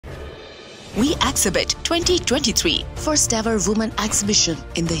We exhibit 2023 first ever women exhibition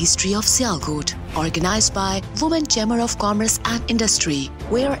in the history of Sialkot, organized by Women Chamber of Commerce and Industry,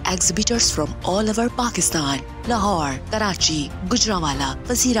 where exhibitors from all over Pakistan, Lahore, Karachi, Gujranwala,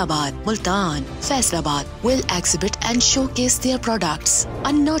 Wazirabad, Multan, Faisalabad will exhibit and showcase their products.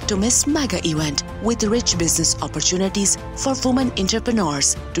 A not to miss mega event with rich business opportunities for women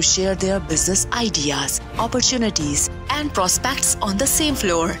entrepreneurs to share their business ideas, opportunities and prospects on the same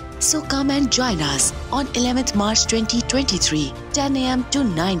floor. So come and join us on 11th March 2023, 10 a.m. to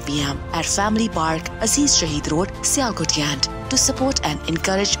 9 p.m. at Family Park, Aziz Shahid Road, Sialkot, Kent, to support and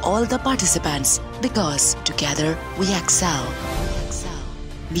encourage all the participants, because together we excel.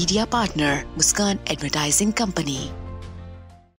 Media partner, Muskan Advertising Company.